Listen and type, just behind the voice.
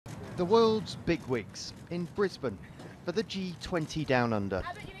The world's bigwigs in Brisbane for the G20 Down Under.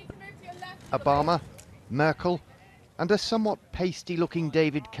 Obama, Merkel and a somewhat pasty-looking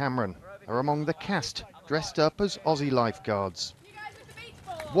David Cameron are among the cast dressed up as Aussie lifeguards.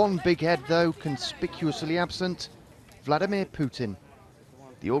 One big head, though, conspicuously absent, Vladimir Putin.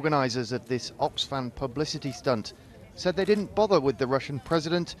 The organisers of this Oxfam publicity stunt said they didn't bother with the Russian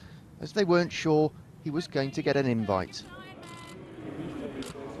president as they weren't sure he was going to get an invite.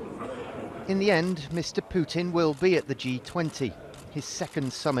 In the end, Mr. Putin will be at the G20, his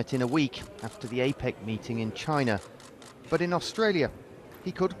second summit in a week after the APEC meeting in China. But in Australia,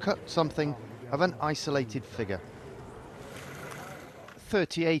 he could cut something of an isolated figure.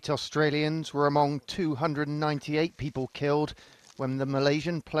 38 Australians were among 298 people killed when the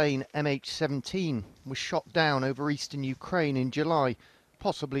Malaysian plane MH17 was shot down over eastern Ukraine in July,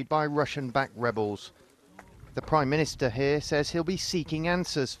 possibly by Russian-backed rebels. The Prime Minister here says he'll be seeking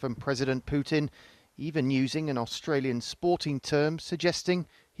answers from President Putin, even using an Australian sporting term suggesting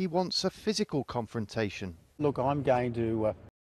he wants a physical confrontation. Look, I'm going to